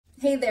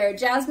Hey there,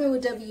 Jasmine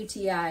with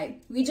WTI.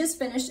 We just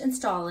finished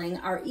installing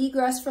our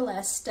Egress for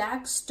Less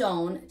stacked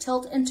stone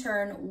tilt and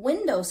turn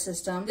window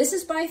system. This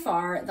is by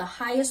far the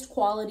highest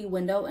quality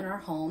window in our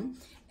home.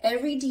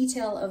 Every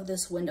detail of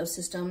this window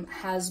system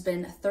has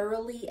been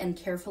thoroughly and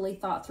carefully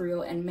thought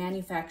through and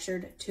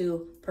manufactured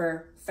to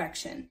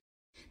perfection.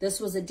 This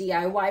was a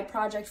DIY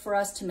project for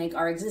us to make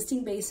our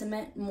existing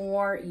basement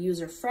more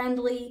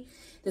user-friendly.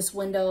 This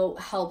window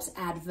helps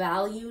add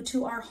value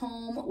to our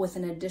home with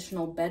an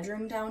additional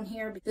bedroom down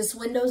here. This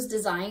window's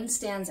design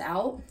stands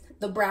out.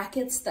 The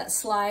brackets that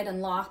slide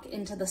and lock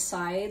into the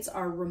sides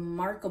are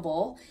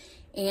remarkable,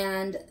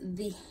 and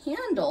the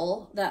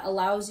handle that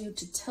allows you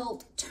to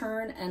tilt,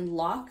 turn, and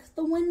lock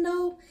the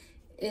window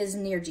is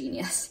near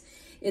genius.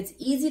 It's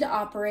easy to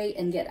operate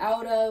and get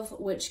out of,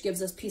 which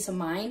gives us peace of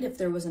mind if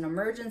there was an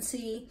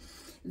emergency.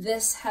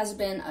 This has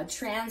been a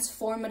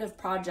transformative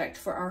project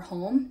for our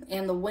home,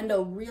 and the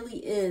window really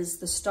is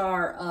the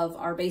star of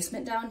our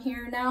basement down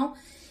here now.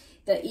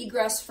 The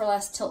Egress for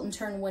Less tilt and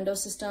turn window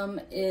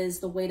system is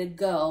the way to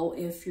go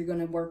if you're going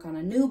to work on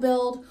a new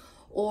build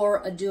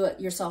or a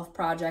do-it-yourself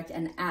project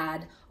and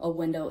add a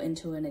window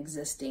into an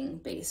existing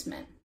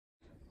basement.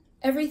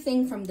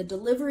 Everything from the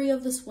delivery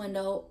of this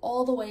window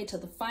all the way to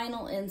the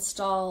final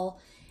install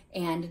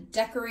and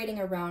decorating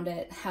around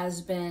it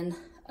has been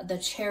the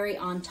cherry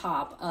on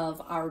top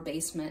of our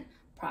basement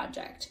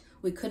project.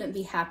 We couldn't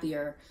be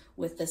happier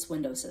with this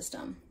window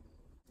system.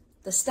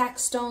 The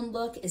stacked stone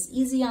look is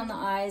easy on the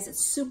eyes.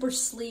 It's super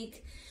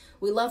sleek.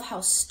 We love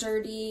how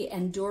sturdy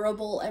and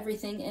durable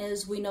everything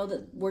is. We know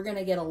that we're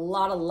gonna get a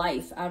lot of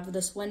life out of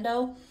this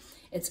window.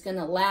 It's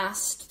gonna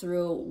last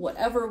through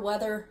whatever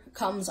weather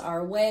comes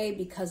our way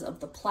because of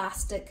the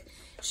plastic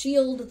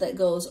shield that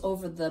goes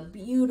over the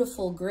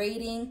beautiful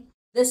grating.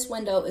 This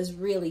window is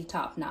really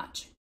top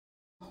notch.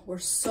 We're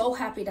so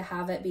happy to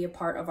have it be a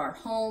part of our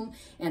home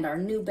and our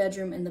new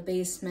bedroom in the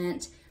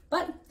basement,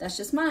 but that's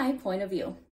just my point of view.